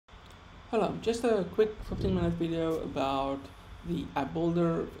Hello, just a quick 15-minute video about the app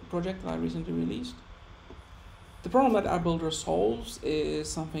builder project that I recently released. The problem that app builder solves is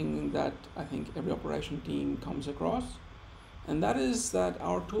something that I think every operation team comes across, and that is that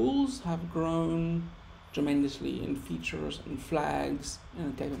our tools have grown tremendously in features and flags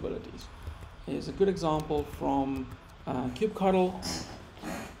and capabilities. Here's a good example from kubectl.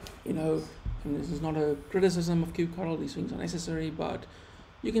 And this is not a criticism of kubectl, these things are necessary, but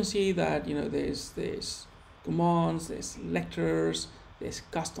you can see that there's commands, there's selectors, there's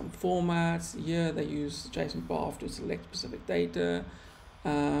custom formats. Here they use JSON path to select specific data.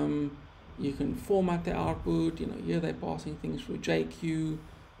 You can format the output. Here they're passing things through JQ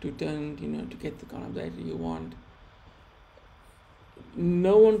to turn, to get the kind of data you want.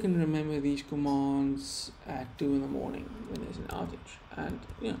 No one can remember these commands at 2 in the morning when there's an outage. And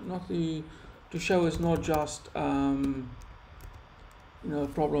not to show it's not just a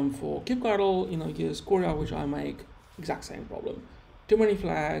problem for kubectl. Here's Choria, which I make, exact same problem. Too many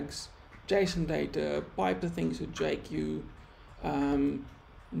flags, JSON data, pipe the things with JQ.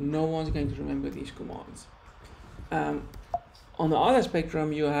 No one's going to remember these commands. On the other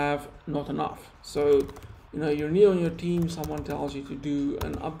spectrum, you have not enough. So you're new on your team, someone tells you to do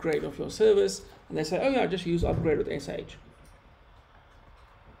an upgrade of your service, and they say, oh yeah, just use upgrade with sh.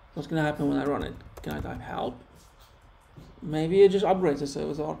 What's going to happen when I run it? Can I type help? Maybe it just upgrades the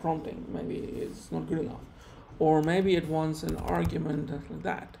service without prompting. Maybe it's not good enough. Or maybe it wants an argument like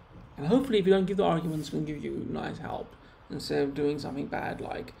that. And hopefully if you don't give the argument, it's going to give you nice help instead of doing something bad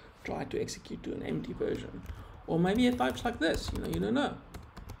like try to execute to an empty version. Or maybe it types like this, you don't know.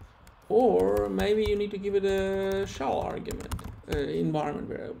 Or maybe you need to give it a shell argument, environment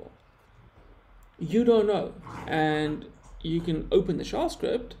variable. You don't know. And you can open the shell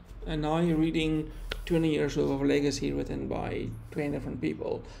script, and now you're reading 20 years worth of legacy written by 20 different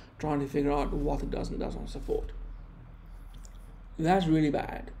people trying to figure out what it does and doesn't support. That's really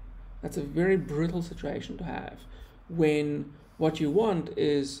bad. That's a very brittle situation to have when what you want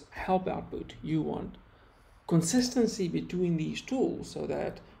is help output. You want consistency between these tools so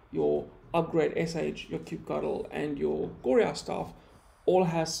that your upgrade sh, your kubectl, and your Choria stuff all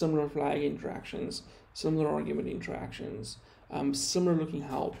has similar flag interactions, similar argument interactions, similar looking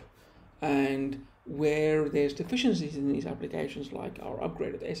help. And where there's deficiencies in these applications, like our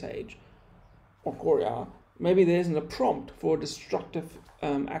upgraded sh or Choria, maybe there isn't a prompt for a destructive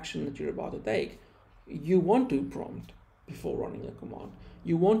action that you're about to take. You want to prompt before running a command.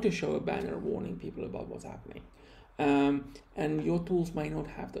 You want to show a banner warning people about what's happening. And your tools may not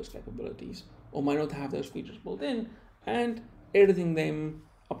have those capabilities or might not have those features built in, and editing them,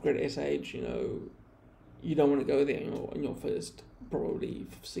 upgrade sh, you don't want to go there in your first probably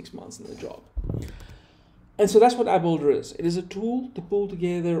 6 months in the job. And so that's what app builder is. It is a tool to pull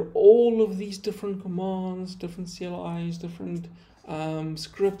together all of these different commands, different CLIs, different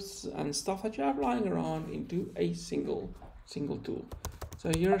scripts and stuff that you have lying around into a single tool.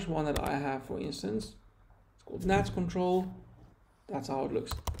 So here's one that I have, for instance. It's called NATS control. That's how it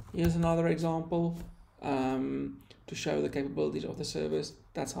looks. Here's another example to show the capabilities of the service.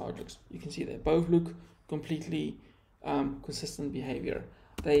 That's how it looks. You can see they both look completely consistent behavior.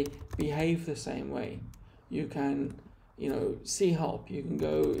 They behave the same way. You can see help. You can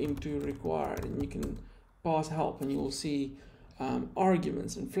go into required and you can pass help, and you will see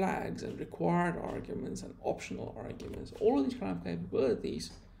arguments and flags and required arguments and optional arguments. All of these kind of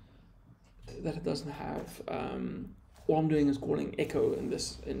capabilities that it doesn't have. All I'm doing is calling echo in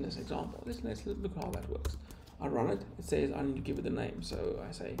this example. Let's look how that works. I run it. It says I need to give it a name, so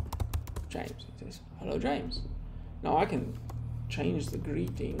I say James. It says hello James. Now I can change the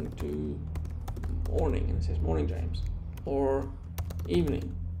greeting to morning, and it says morning James, or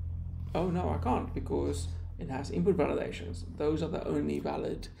evening. Oh no, I can't, because it has input validations. Those are the only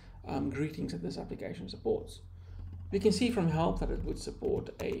valid greetings that this application supports. We can see from help that it would support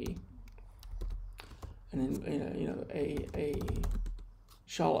a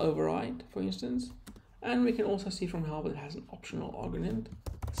shell override, for instance, and we can also see from help that it has an optional argument,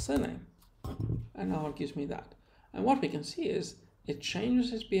 surname, and now it gives me that. And what we can see is it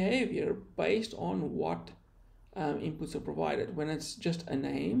changes its behavior based on what inputs are provided. When it's just a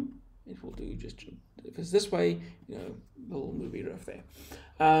name, it will do just, if it's this way, little movie ref there.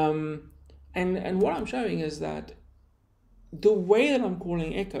 And what I'm showing is that the way that I'm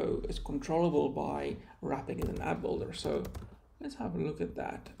calling echo is controllable by wrapping in an app builder. So let's have a look at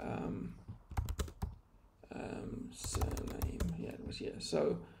that. Surname, yeah, it was here.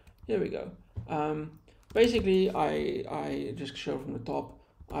 So here we go. Basically, I just show from the top,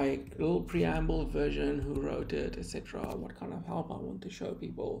 a little preamble version, who wrote it, etc., what kind of help I want to show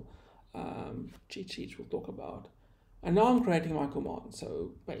people, cheat sheets we'll talk about. And now I'm creating my command.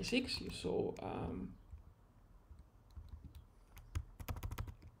 So basics, you saw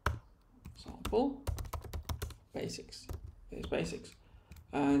sample basics. There's basics.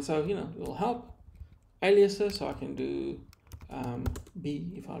 And so, you know, it will help. Aliases, so I can do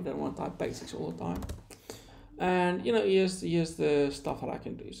B if I don't want to type basics all the time. And, you know, here's the stuff that I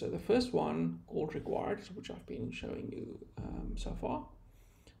can do. So the first one called required, which I've been showing you so far.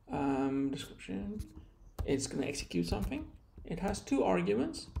 Description, it's going to execute something. It has two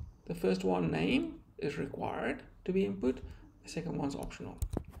arguments. The first one, name, is required to be input. The second one's optional.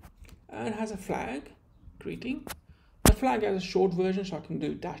 And it has a flag, greeting. The flag has a short version, so I can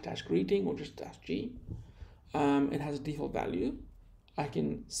do -- greeting or just -g. It has a default value. I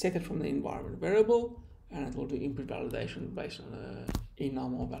can set it from the environment variable, and it will do input validation based on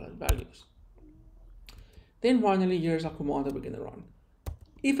enum or valid values. Then finally, here's our command that we're going to run.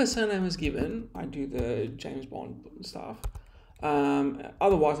 If a surname is given, I do the James Bond stuff.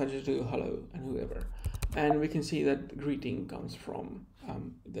 Otherwise, I just do hello and whoever. And we can see that greeting comes from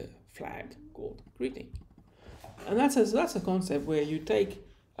the flag called greeting. And that's a concept where you take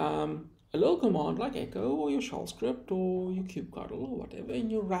a little command like echo or your shell script or your kubectl or whatever,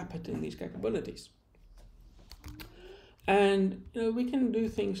 and you wrap it in these capabilities. And you know, we can do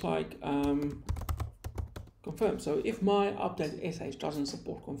things like confirm. So if my update sh doesn't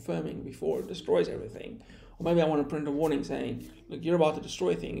support confirming before it destroys everything, or maybe I want to print a warning saying, look, you're about to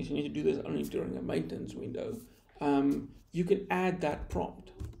destroy things, you need to do this only during a maintenance window, you can add that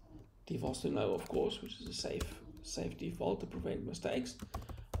prompt. Defaults to no, of course, which is a safe default to prevent mistakes.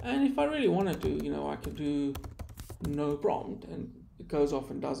 And if I really wanted to, you know, I could do no prompt, and it goes off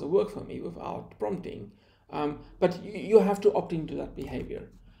and does the work for me without prompting. But you have to opt into that behavior.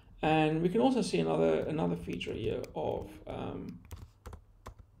 And we can also see another feature here of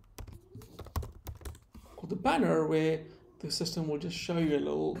called the banner, where the system will just show you a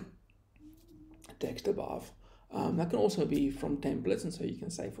little text above. That can also be from templates, and so you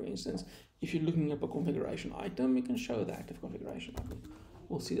can say, for instance, if you're looking up a configuration item, you can show the active configuration item.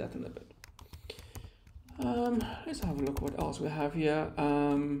 We'll see that in a bit. Let's have a look what else we have here.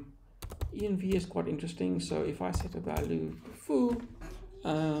 env is quite interesting. So if I set a value to foo,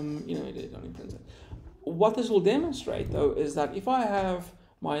 you know, it only prints it. What this will demonstrate, though, is that if I have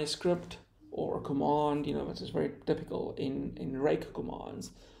my script or a command, you know, which is very typical in rake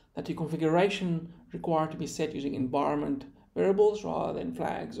commands, that the configuration required to be set using environment variables rather than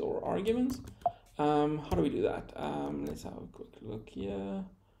flags or arguments. How do we do that? Let's have a quick look here.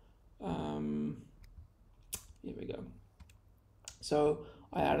 Here we go. So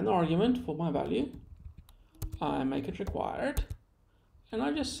I add an argument for my value. I make it required, and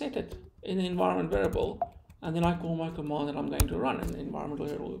I just set it in the environment variable, and then I call my command that I'm going to run, and the environment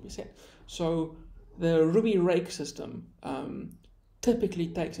variable will be set. So the Ruby rake system typically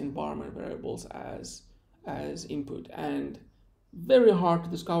takes environment variables as input, and very hard to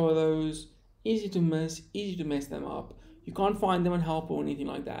discover those, easy to miss, easy to mess them up. You can't find them in help or anything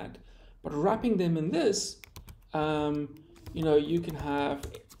like that. But wrapping them in this, you know, you can have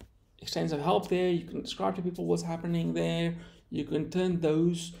extensive help there. You can describe to people what's happening there. You can turn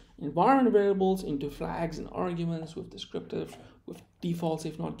those environment variables into flags and arguments with descriptive, with defaults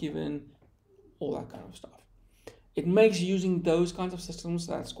if not given, all that kind of stuff. It makes using those kinds of systems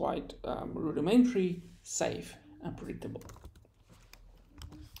that's quite rudimentary, safe, and predictable.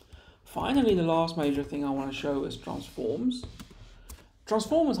 Finally, the last major thing I want to show is transforms.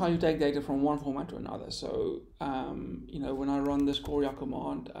 Transform is how you take data from one format to another. So, you know, when I run this Choria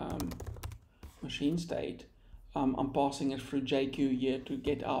command, machine state, I'm passing it through JQ here to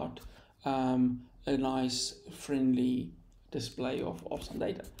get out a nice, friendly display of some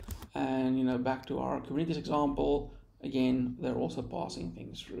data. And, you know, back to our Kubernetes example, again, they're also passing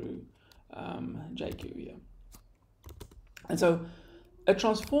things through JQ here. And so a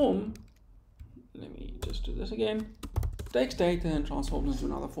transform, let me just do this again, takes data and transforms into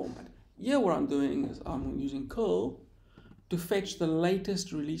another format. Here what I'm doing is I'm using curl to fetch the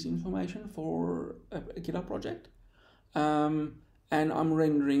latest release information for a GitHub project. And I'm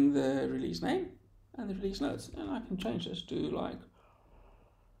rendering the release name and the release notes. And I can change this to like,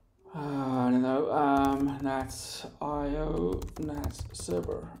 I don't know, Nats IO, Nats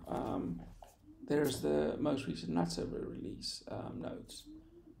server. There's the most recent Nats server release notes.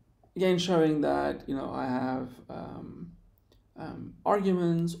 Again, showing that, you know, I have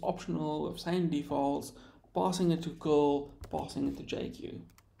arguments, optional with same defaults, passing it to curl, passing it to JQ.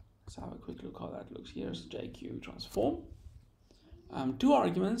 Let's have a quick look how that looks. Here's JQ transform. Two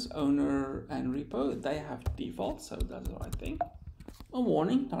arguments, owner and repo, they have defaults, so that's the right thing. a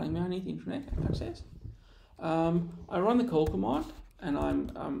warning telling me I need internet access. I run the call command, and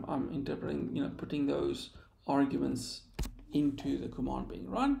I'm interpreting, putting those arguments into the command being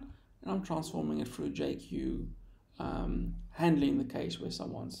run, and I'm transforming it through JQ, handling the case where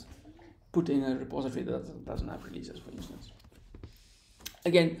someone's put in a repository that doesn't have releases, for instance.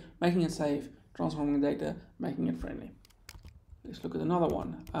 Again, making it safe, transforming the data, making it friendly. Let's look at another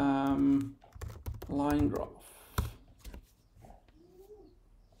one. Line graph.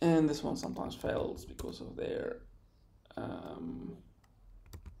 And this one sometimes fails because of their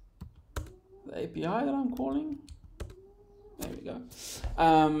the API that I'm calling. There we go.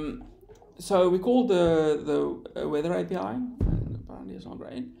 So we call the weather API, and apparently it's not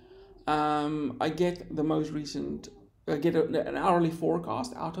great. I get the most recent, I get an hourly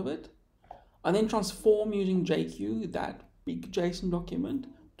forecast out of it. I then transform using JQ, that big JSON document,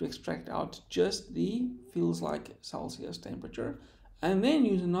 to extract out just the feels like Celsius temperature, and then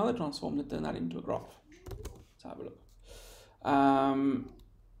use another transform to turn that into a graph. Let's have a look.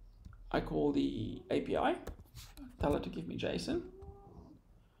 I call the API, tell it to give me JSON.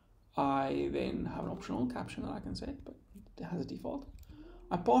 I then have an optional caption that I can set, but it has a default.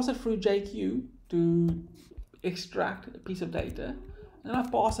 I pass it through JQ to extract a piece of data, and I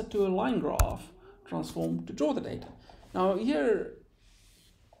pass it to a line graph transform to draw the data. Now here,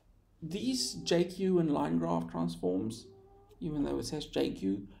 these JQ and line graph transforms, even though it says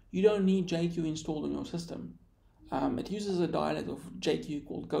JQ, you don't need JQ installed on your system. It uses a dialect of JQ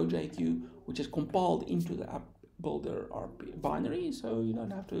called GoJQ, which is compiled into the app builder RP binary, so you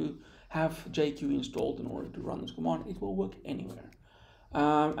don't have to have JQ installed in order to run this command. It will work anywhere.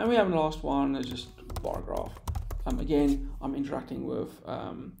 And we have the last one, is just bar graph. Again, I'm interacting with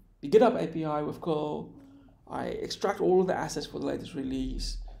the GitHub API with curl. I extract all of the assets for the latest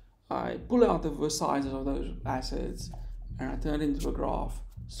release. I pull out the sizes of those assets, and I turn it into a graph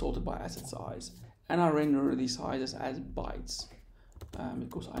sorted by asset size. And I render these sizes as bytes,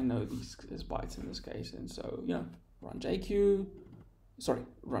 because I know these as bytes in this case. And so, run JQ,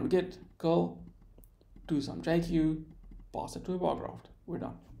 run git, curl, do some JQ, pass it to a bar graph. We're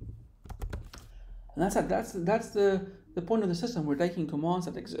done. And that's it. That's the point of the system. We're taking commands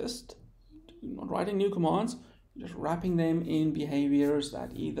that exist, not writing new commands, just wrapping them in behaviors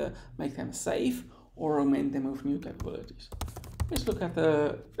that either make them safe or augment them with new capabilities. Let's look at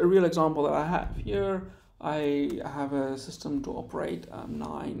a real example that I have here. I have a system to operate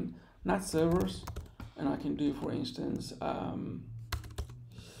 9 NAT servers, and I can do, for instance, a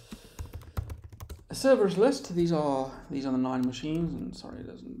servers list. These are the 9 machines, and sorry, it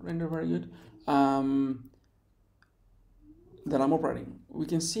doesn't render very good. That I'm operating. We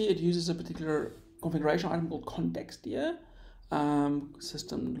can see it uses a particular configuration item called context here,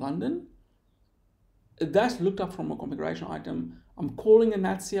 system London. That's looked up from a configuration item. I'm calling a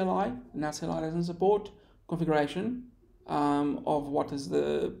NAT CLI. NAT CLI doesn't support configuration of what is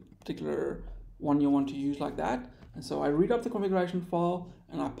the particular one you want to use like that. And so I read up the configuration file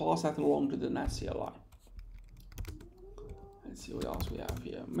and I pass that along to the NAT CLI. Let's see what else we have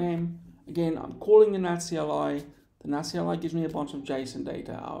here. Mem. Again, I'm calling the NAT CLI. The NAT CLI gives me a bunch of JSON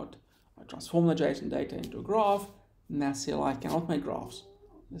data out. I transform the JSON data into a graph. NAT CLI cannot make graphs.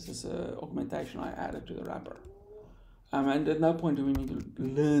 This is an augmentation I added to the wrapper. And at no point do we need to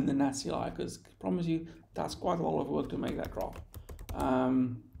learn the NAT CLI, because I promise you that's quite a lot of work to make that graph.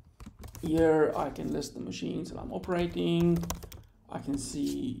 Here I can list the machines that I'm operating. I can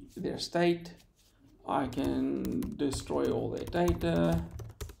see their state. I can destroy all their data.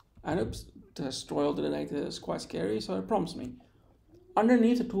 And oops, destroy all the data is quite scary, so it prompts me.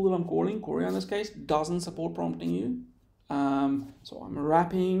 Underneath the tool that I'm calling, Choria in this case, doesn't support prompting you. So I'm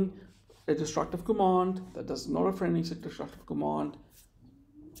wrapping a destructive command that does not a friendly destructive command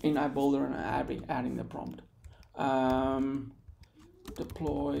in app builder, and adding the prompt.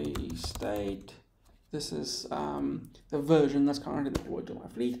 Deploy state. This is the version that's currently deployed to my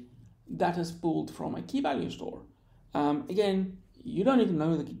fleet. That is pulled from a key value store. Again, you don't need to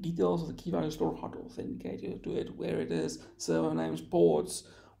know the details of the key value store, how to authenticate you to it, where it is, server names, ports,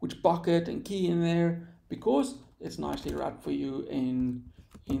 which bucket and key in there, because it's nicely wrapped for you in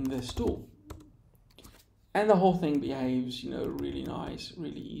this tool. And the whole thing behaves, really nice,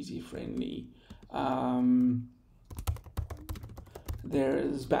 really easy, friendly. There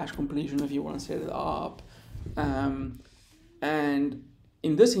is bash completion if you want to set it up. And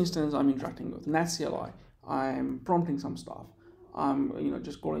in this instance, I'm interacting with NAT CLI. I'm prompting some stuff. I'm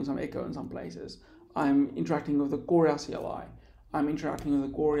just calling some echo in some places. I'm interacting with the Choria CLI. I'm interacting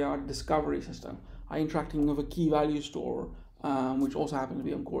with the Choria discovery system. I'm interacting with a key value store, which also happens to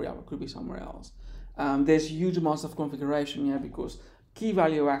be on Choria, but could be somewhere else. There's huge amounts of configuration here because key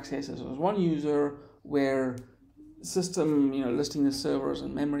value accesses as one user, where system, listing the servers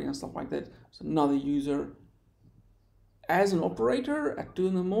and memory and stuff like that, is another user. As an operator at 2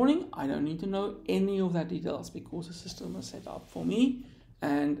 in the morning, I don't need to know any of that details because the system is set up for me,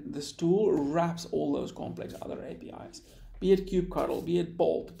 and this tool wraps all those complex other APIs. Be it kubectl, be it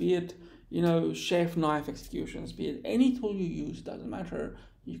Bolt, be it chef knife executions, be it any tool you use, doesn't matter.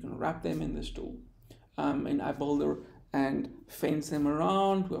 You can wrap them in this tool, in App Builder, and fence them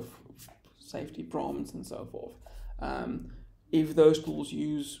around with safety prompts and so forth. If those tools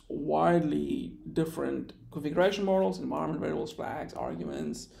use widely different configuration models, environment variables, flags,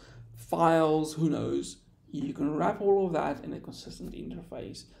 arguments, files, who knows, you can wrap all of that in a consistent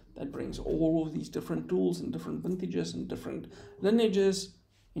interface that brings all of these different tools and different vintages and different lineages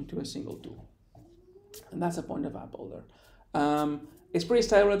into a single tool. And that's the point of App Builder. It's pretty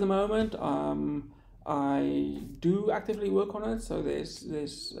stable at the moment. I do actively work on it, so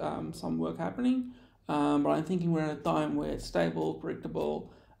there's some work happening. But I'm thinking we're at a time where it's stable,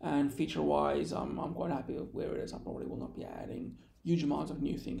 predictable, and feature-wise, I'm quite happy with where it is. I probably will not be adding huge amounts of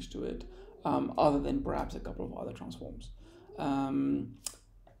new things to it, other than perhaps a couple of other transforms.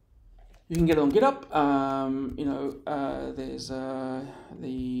 You can get it on GitHub. There's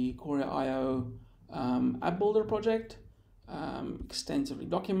the Choria IO app builder project, extensively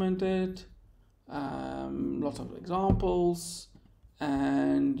documented, lots of examples,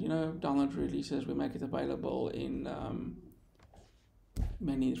 and download releases. We make it available in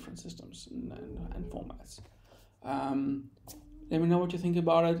many different systems and formats. Let me know what you think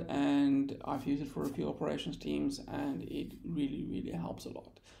about it, and I've used it for a few operations teams, and it really helps a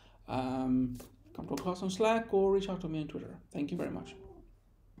lot. Come talk to us on Slack or reach out to me on Twitter. Thank you very much.